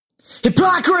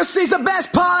Hypocrisy's the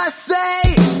best policy.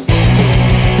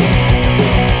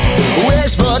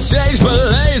 Wish for change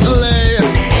but lazily.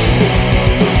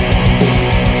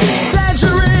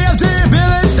 Century of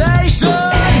debilitation.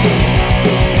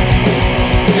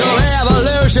 Your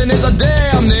evolution is a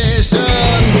damnation.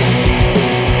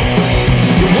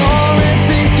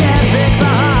 Warranties can't fix a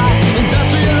heart.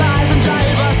 Industrialize and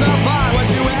drive us apart. What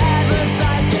you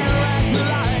advertise can't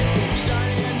rationalize.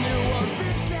 Shining a new one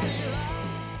fits any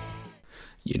lie.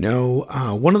 You know,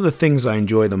 one of the things I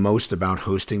enjoy the most about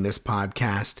hosting this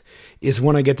podcast is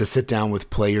when I get to sit down with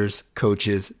players,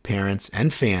 coaches, parents,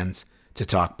 and fans to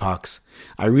talk pucks.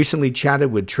 I recently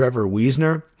chatted with Trevor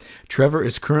Wiesner. Trevor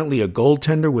is currently a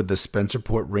goaltender with the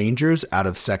Spencerport Rangers out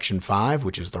of Section 5,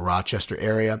 which is the Rochester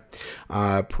area.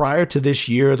 Prior to this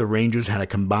year, the Rangers had a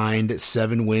combined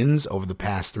 7 wins over the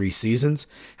past 3 seasons.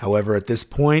 However, at this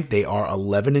point, they are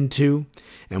 11-2.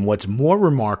 And what's more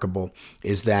remarkable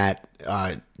is that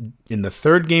in the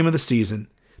 3rd game of the season,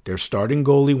 their starting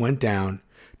goalie went down.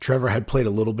 Trevor had played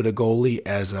a little bit of goalie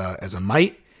as a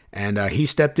mite, and he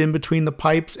stepped in between the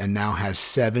pipes and now has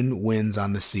 7 wins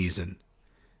on the season.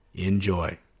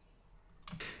 Enjoy.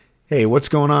 Hey, what's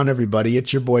going on, everybody?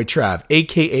 It's your boy Trav,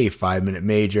 a.k.a. 5 Minute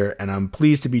Major, and I'm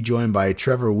pleased to be joined by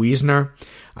Trevor Wiesner.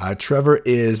 Trevor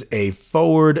is a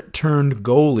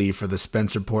forward-turned-goalie for the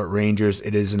Spencerport Rangers.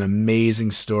 It is an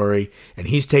amazing story, and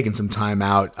he's taken some time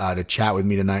out to chat with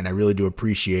me tonight, and I really do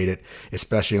appreciate it,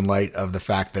 especially in light of the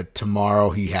fact that tomorrow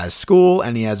he has school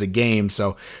and he has a game.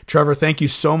 So, Trevor, thank you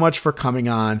so much for coming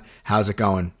on. How's it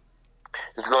going?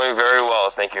 It's going very well.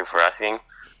 Thank you for asking.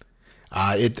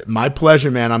 My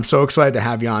pleasure, man. I'm so excited to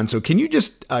have you on. So can you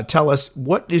just tell us,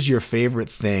 what is your favorite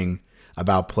thing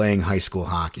about playing high school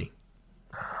hockey?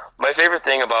 My favorite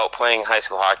thing about playing high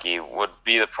school hockey would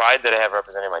be the pride that I have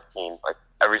representing my team, like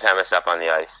every time I step on the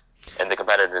ice, and the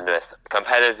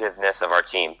competitiveness of our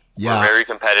team. Yeah. We're very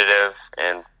competitive,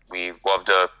 and we love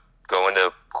to go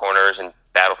into corners and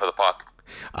battle for the puck.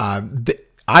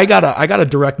 I got a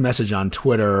direct message on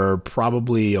Twitter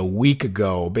probably a week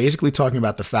ago, basically talking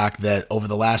about the fact that over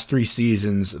the last 3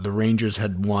 seasons, the Rangers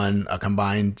had won a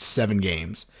combined 7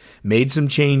 games, made some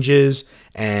changes,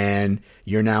 and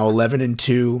you're now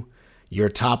 11-2. Your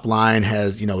top line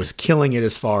is killing it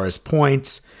as far as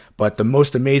points. But the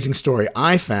most amazing story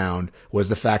I found was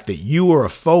the fact that you were a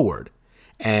forward,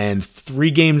 and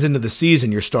 3 games into the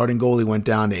season, your starting goalie went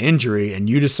down to injury, and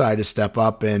you decided to step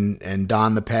up and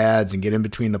don the pads and get in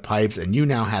between the pipes, and you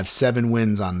now have 7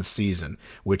 wins on the season,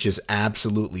 which is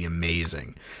absolutely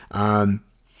amazing.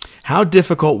 How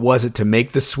difficult was it to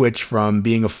make the switch from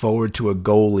being a forward to a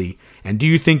goalie? And do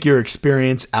you think your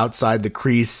experience outside the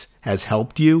crease has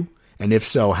helped you? And if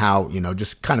so, how?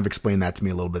 Just kind of explain that to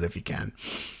me a little bit if you can.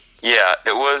 Yeah,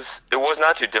 it was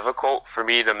not too difficult for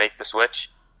me to make the switch.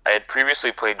 I had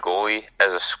previously played goalie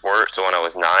as a squirt, so when I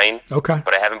was 9. Okay.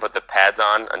 But I haven't put the pads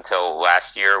on until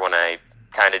last year when I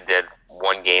kind of did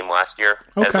 1 game last year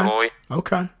as a goalie.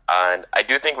 Okay. And I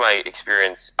do think my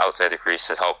experience outside the crease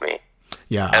has helped me.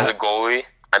 Yeah. As a goalie,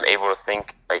 I'm able to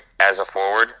think like as a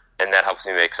forward, and that helps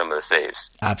me make some of the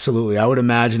saves. Absolutely. I would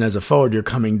imagine as a forward, you're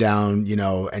coming down,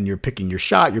 and you're picking your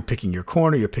shot, you're picking your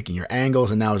corner, you're picking your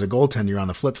angles, and now as a goaltender, you're on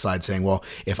the flip side saying, well,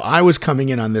 if I was coming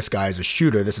in on this guy as a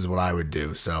shooter, this is what I would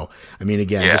do. So, I mean,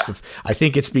 again, I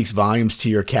think it speaks volumes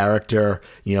to your character,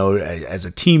 as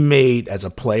a teammate, as a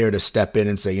player, to step in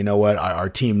and say, you know what, our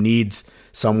team needs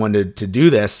someone to do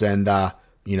this, and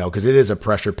because it is a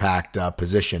pressure-packed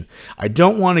position. I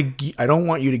don't want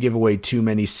you to give away too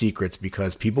many secrets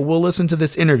because people will listen to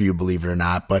this interview, believe it or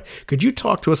not. But could you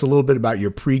talk to us a little bit about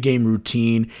your pregame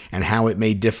routine and how it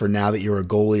may differ now that you're a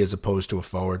goalie as opposed to a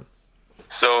forward?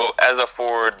 So as a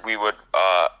forward,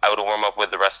 I would warm up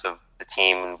with the rest of the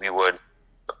team. We would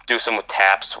do some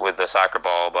taps with the soccer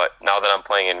ball. But now that I'm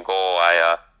playing in goal,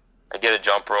 I get a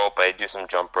jump rope. I do some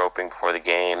jump roping before the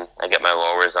game. I get my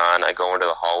lowers on. I go into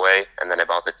the hallway, and then I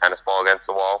bounce a tennis ball against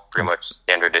the wall. Pretty much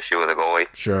standard issue with a goalie.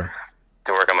 Sure.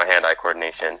 To work on my hand-eye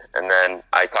coordination. And then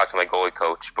I talk to my goalie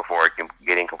coach before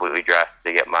getting completely dressed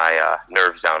to get my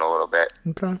nerves down a little bit.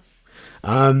 Okay.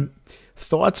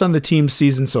 Thoughts on the team's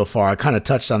season so far? I kind of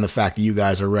touched on the fact that you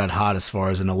guys are red hot as far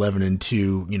as an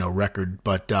 11-2, record,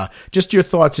 but just your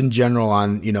thoughts in general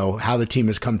on, how the team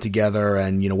has come together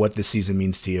and, what this season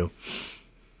means to you.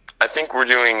 I think we're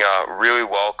doing really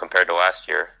well compared to last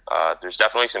year. There's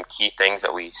definitely some key things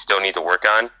that we still need to work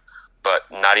on, but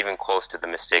not even close to the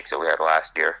mistakes that we had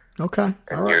last year. Okay.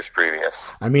 And years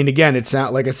previous. I mean, again, it's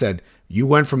not, like I said, You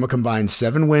went from a combined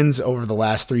 7 wins over the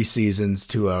last 3 seasons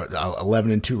to a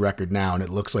 11-2 record now, and it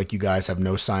looks like you guys have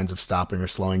no signs of stopping or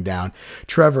slowing down.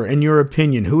 Trevor, in your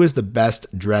opinion, who is the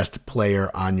best dressed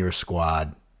player on your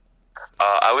squad?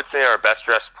 I would say our best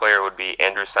dressed player would be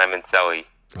Andrew Simoncelli.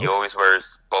 He always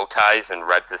wears bow ties and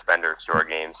red suspenders to our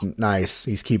games. Nice.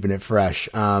 He's keeping it fresh.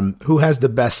 Who has the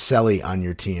best celly on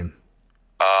your team?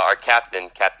 Our Captain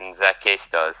Zach Case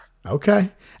does. Okay.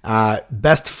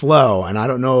 Best flow, and I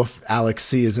don't know if Alex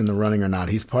C is in the running or not.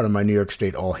 He's part of my New York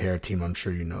State all-hair team. I'm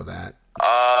sure you know that.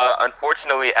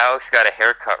 Unfortunately, Alex got a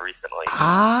haircut recently.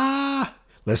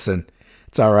 Listen,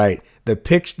 it's all right.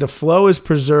 The flow is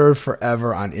preserved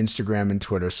forever on Instagram and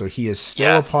Twitter, so he is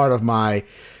still a part of my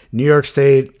New York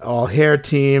State all-hair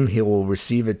team. He will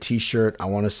receive a T-shirt. I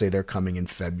want to say they're coming in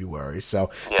February. So,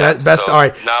 best. All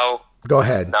right. Now, go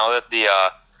ahead. Now that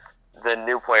the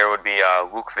new player would be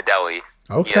Luke Fidelli.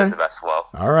 Okay. He has the best flow.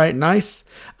 All right, nice.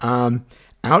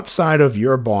 Outside of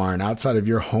your barn, outside of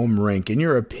your home rink, in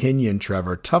your opinion,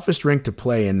 Trevor, toughest rink to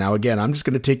play in? Now, again, I'm just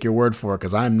going to take your word for it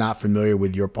because I'm not familiar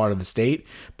with your part of the state.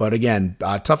 But again,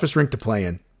 toughest rink to play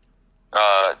in?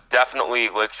 Definitely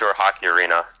Lakeshore Hockey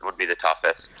Arena would be the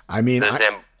toughest. I mean, go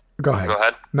ahead. Go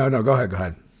ahead. No, go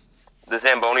ahead. The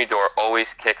Zamboni door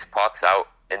always kicks pucks out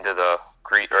into the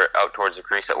crease or out towards the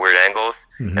crease at weird angles,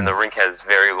 and the rink has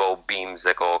very low beams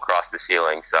that go across the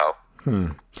ceiling. So.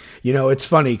 You know, it's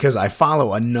funny because I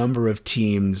follow a number of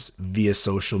teams via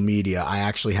social media. I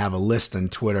actually have a list on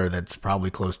Twitter that's probably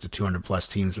close to 200 plus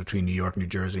teams between New York, New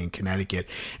Jersey, and Connecticut.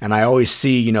 And I always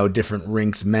see, you know, different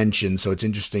rinks mentioned. So it's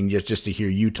interesting just to hear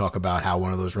you talk about how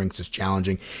one of those rinks is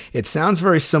challenging. It sounds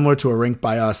very similar to a rink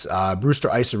by us, Brewster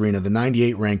Ice Arena, the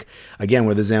 98 rink, again,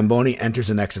 where the Zamboni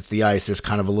enters and exits the ice. There's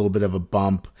kind of a little bit of a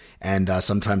bump. And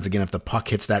sometimes, again, if the puck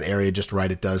hits that area just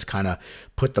right, it does kind of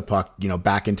put the puck, you know,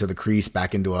 back into the crease,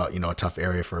 back into a tough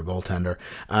area for a goaltender.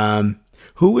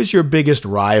 Who is your biggest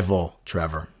rival,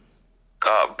 Trevor?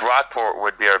 Brockport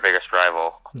would be our biggest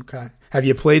rival. Okay. Have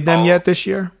you played them yet this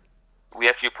year? We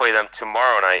actually play them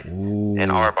tomorrow night in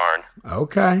our barn.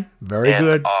 Okay. Very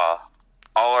good.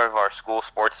 All of our school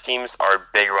sports teams are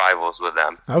big rivals with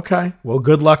them. Okay. Well,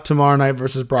 good luck tomorrow night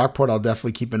versus Brockport. I'll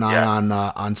definitely keep an eye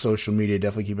on social media.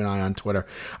 Definitely keep an eye on Twitter.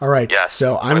 All right. Yes.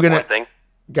 So I'm going to... One thing.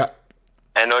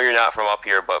 I know you're not from up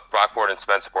here, but Brockport and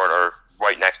Spencerport are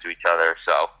right next to each other.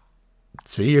 So.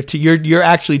 See, you're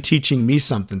actually teaching me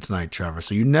something tonight, Trevor.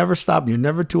 So you never stop. You're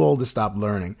never too old to stop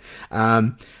learning.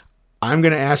 I'm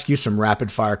going to ask you some rapid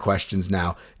fire questions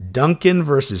now. Dunkin'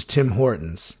 versus Tim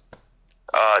Hortons.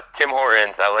 Tim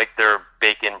Hortons. I like their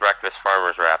bacon breakfast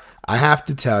farmers wrap. I have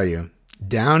to tell you,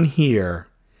 down here,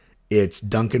 it's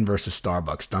Dunkin' versus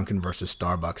Starbucks. Dunkin' versus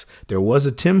Starbucks. There was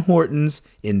a Tim Hortons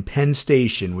in Penn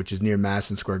Station, which is near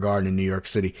Madison Square Garden in New York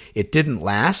City. It didn't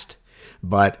last,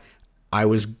 but I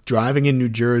was driving in New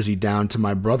Jersey down to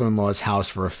my brother-in-law's house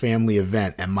for a family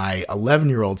event, and my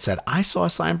 11-year-old said, I saw a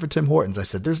sign for Tim Hortons. I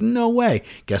said, there's no way.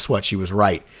 Guess what? She was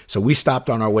right. So we stopped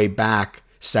on our way back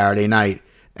Saturday night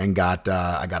and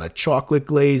I got a chocolate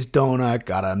glazed donut,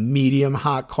 got a medium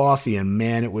hot coffee, and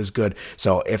man, it was good.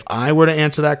 So if I were to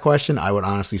answer that question, I would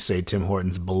honestly say Tim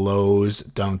Hortons blows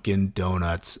Dunkin'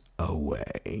 Donuts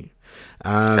away.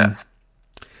 Yes.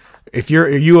 Are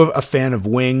you a fan of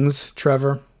wings,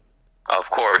 Trevor? Of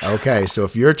course. Okay, so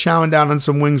if you're chowing down on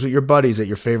some wings with your buddies at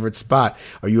your favorite spot,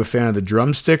 are you a fan of the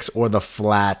drumsticks or the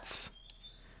flats?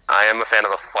 I am a fan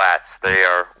of the flats. They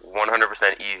are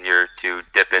 100% easier to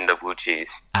dip into blue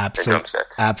cheese than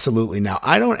drumsticks. Absolutely. Now,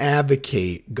 I don't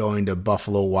advocate going to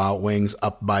Buffalo Wild Wings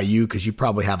up by you because you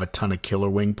probably have a ton of killer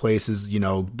wing places, you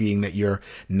know, being that you're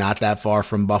not that far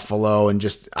from Buffalo. And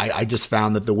I just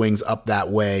found that the wings up that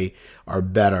way are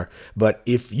better. But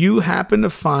if you happen to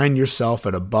find yourself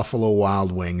at a Buffalo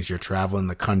Wild Wings, you're traveling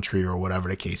the country or whatever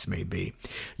the case may be,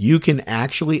 you can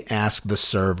actually ask the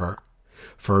server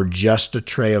for just a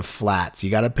tray of flats.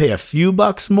 You got to pay a few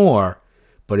bucks more,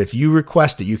 but if you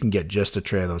request it, you can get just a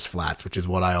tray of those flats, which is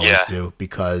what I always do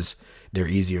because they're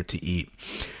easier to eat.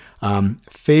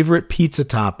 Favorite pizza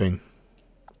topping?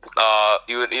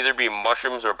 It would either be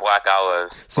mushrooms or black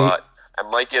olives, but I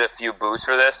might get a few boos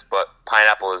for this, but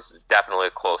pineapple is definitely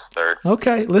a close third.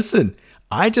 Okay, listen,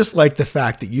 I just like the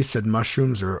fact that you said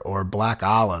mushrooms or black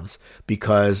olives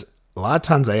because a lot of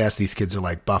times I ask these kids are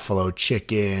like buffalo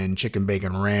chicken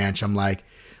bacon ranch. I'm like,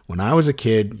 when I was a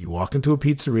kid, you walked into a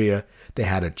pizzeria, they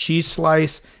had a cheese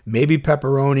slice, maybe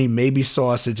pepperoni, maybe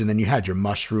sausage, and then you had your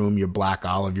mushroom, your black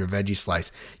olive, your veggie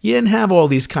slice. You didn't have all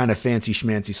these kind of fancy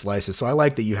schmancy slices, so I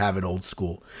like that you have it old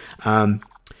school.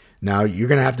 Now, you're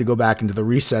going to have to go back into the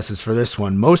recesses for this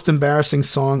one. Most embarrassing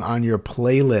song on your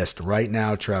playlist right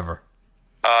now, Trevor?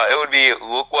 It would be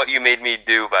 "Look What You Made Me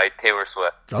Do" by Taylor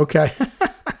Swift. Okay.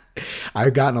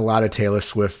 I've gotten a lot of Taylor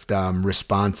Swift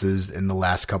responses in the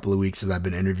last couple of weeks as I've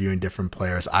been interviewing different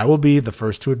players. I will be the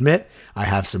first to admit I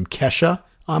have some Kesha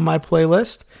on my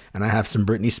playlist, and I have some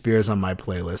Britney Spears on my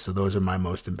playlist. So those are my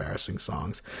most embarrassing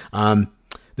songs.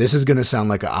 This is going to sound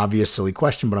like an obvious, silly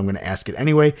question, but I'm going to ask it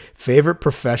anyway. Favorite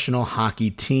professional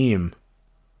hockey team?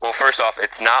 Well, first off,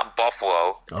 it's not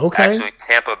Buffalo. Okay. Actually,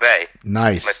 Tampa Bay.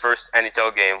 Nice. My first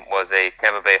NHL game was a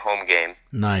Tampa Bay home game.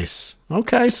 Nice.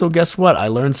 Okay, so guess what? I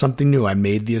learned something new. I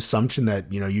made the assumption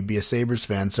that, you'd be a Sabres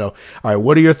fan. So, all right,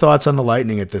 what are your thoughts on the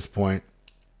Lightning at this point?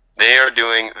 They are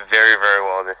doing very, very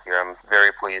well this year. I'm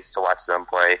very pleased to watch them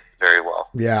play very well.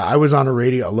 Yeah, I was on a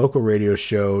local radio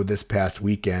show this past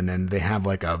weekend, and they have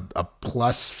like a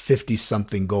plus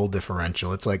 50-something goal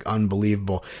differential. It's like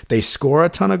unbelievable. They score a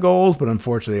ton of goals, but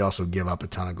unfortunately they also give up a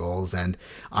ton of goals. And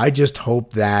I just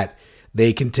hope that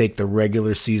they can take the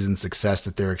regular season success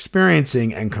that they're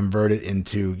experiencing and convert it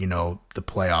into, the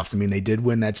playoffs. I mean, they did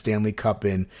win that Stanley Cup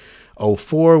in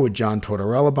 2004 with John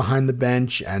Tortorella behind the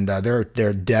bench, and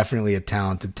they're definitely a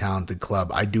talented club.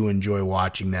 I do enjoy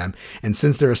watching them, and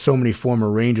since there are so many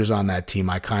former Rangers on that team,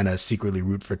 I kind of secretly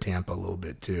root for Tampa a little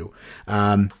bit too.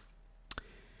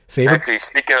 Favorite? Actually,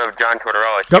 speaking of John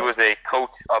Tortorella, Yep. he was a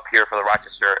coach up here for the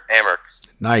Rochester Amherst.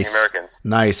 Nice, the Americans.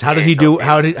 Nice. How did he do?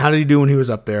 How did he do when he was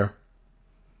up there?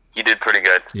 He did pretty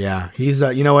good. Yeah, he's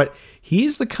you know what?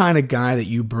 He's the kind of guy that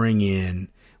you bring in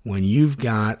when you've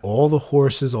got all the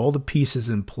horses, all the pieces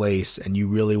in place, and you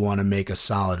really want to make a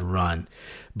solid run.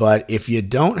 But if you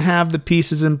don't have the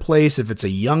pieces in place, if it's a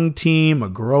young team, a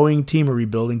growing team, a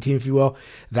rebuilding team, if you will,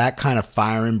 that kind of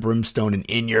fire and brimstone and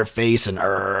in your face and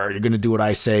you're going to do what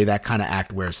I say, that kind of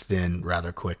act wears thin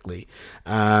rather quickly.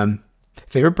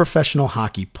 Favorite professional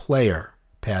hockey player,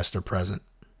 past or present?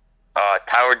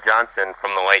 Tyler Johnson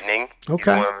from the Lightning.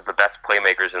 Okay. He's one of the best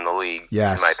playmakers in the league,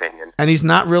 Yes. in my opinion. And he's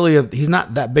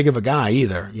not that big of a guy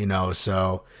either,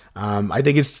 so I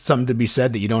think it's something to be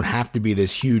said that you don't have to be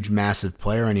this huge, massive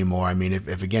player anymore. I mean,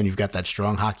 if again, you've got that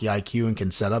strong hockey IQ and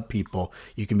can set up people,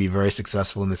 you can be very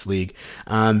successful in this league.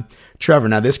 Trevor,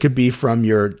 now this could be from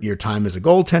your time as a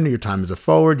goaltender, your time as a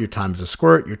forward, your time as a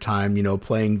squirt, your time,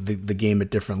 playing the game at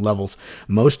different levels.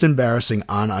 Most embarrassing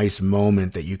on-ice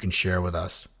moment that you can share with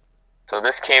us? So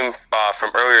this came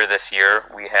from earlier this year.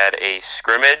 We had a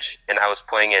scrimmage, and I was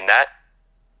playing in net.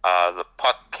 The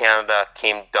puck Canada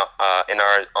came in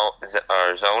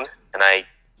our zone, and I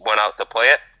went out to play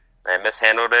it. I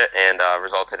mishandled it and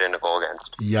resulted in a goal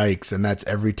against. Yikes, and that's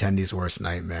every tendy's worst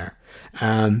nightmare.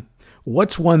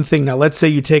 What's one thing, now let's say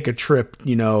you take a trip,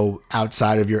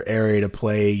 outside of your area to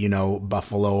play,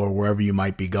 Buffalo or wherever you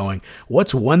might be going.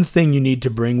 What's one thing you need to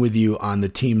bring with you on the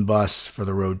team bus for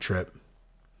the road trip?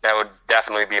 That would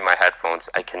definitely be my headphones.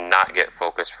 I cannot get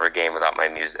focused for a game without my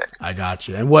music. I got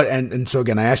you. And so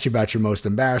again, I asked you about your most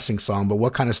embarrassing song, but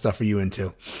what kind of stuff are you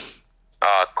into?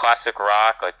 Classic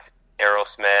rock, like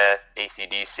Aerosmith,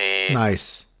 AC/DC.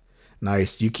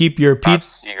 Nice. You keep your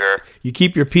pizza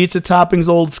toppings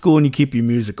old school, and you keep your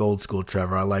music old school,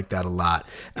 Trevor. I like that a lot.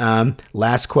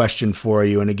 Last question for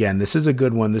you, and again, this is a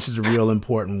good one. This is a real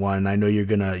important one. I know you're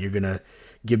gonna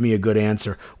give me a good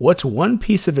answer. What's one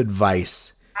piece of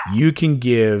advice you can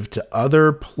give to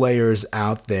other players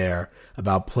out there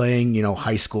about playing,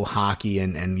 high school hockey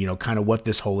and kind of what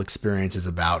this whole experience is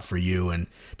about for you and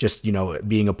just,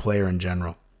 being a player in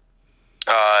general?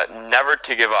 Never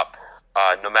to give up.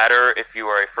 No matter if you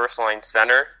are a first-line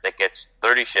center that gets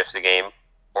 30 shifts a game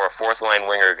or a fourth-line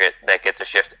winger that gets a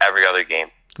shift every other game.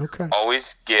 Okay.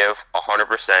 Always give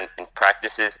 100% in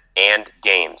practices and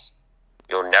games.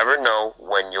 You'll never know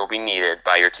when you'll be needed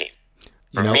by your team.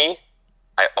 For me,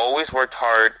 I always worked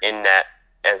hard in net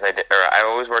I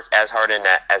always worked as hard in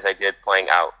net as I did playing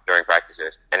out during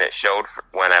practices, and it showed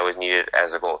when I was needed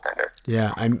as a goaltender.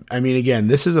 Yeah, I mean, again,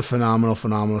 this is a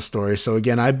phenomenal story. So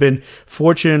again, I've been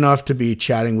fortunate enough to be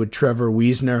chatting with Trevor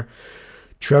Wiesner.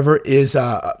 Trevor is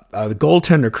the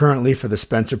goaltender currently for the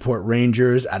Spencerport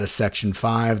Rangers out of Section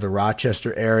 5, the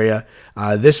Rochester area.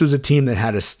 This was a team that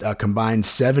had a combined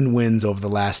 7 wins over the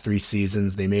last 3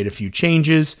 seasons. They made a few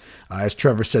changes. As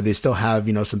Trevor said, they still have,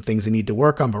 some things they need to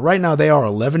work on. But right now they are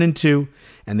 11-2.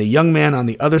 And the young man on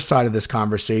the other side of this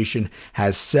conversation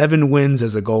has 7 wins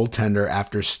as a goaltender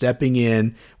after stepping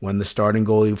in when the starting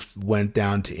goalie went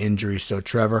down to injury. So,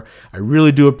 Trevor, I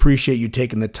really do appreciate you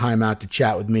taking the time out to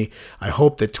chat with me. I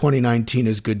hope that 2019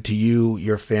 is good to you,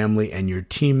 your family, and your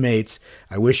teammates.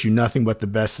 I wish you nothing but the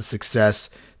best of success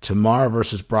tomorrow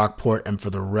versus Brockport and for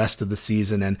the rest of the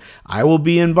season. And I will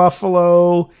be in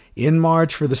Buffalo in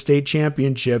March for the state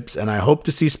championships, and I hope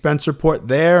to see Spencer Port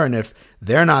there. And if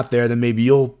they're not there, then maybe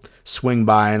you'll swing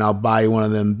by and I'll buy you one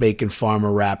of them bacon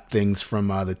farmer wrap things from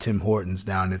the Tim Hortons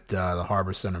down at the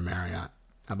Harbor Center Marriott.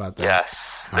 How about that?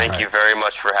 Yes. Thank you very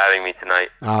much for having me tonight.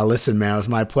 Listen, man, it was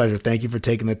my pleasure. Thank you for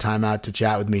taking the time out to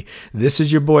chat with me. This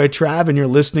is your boy Trav, and you're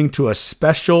listening to a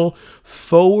special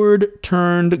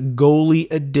forward-turned goalie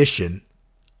edition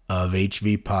of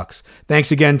HV Pucks.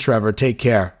 Thanks again, Trevor. Take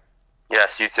care.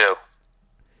 Yes, you too.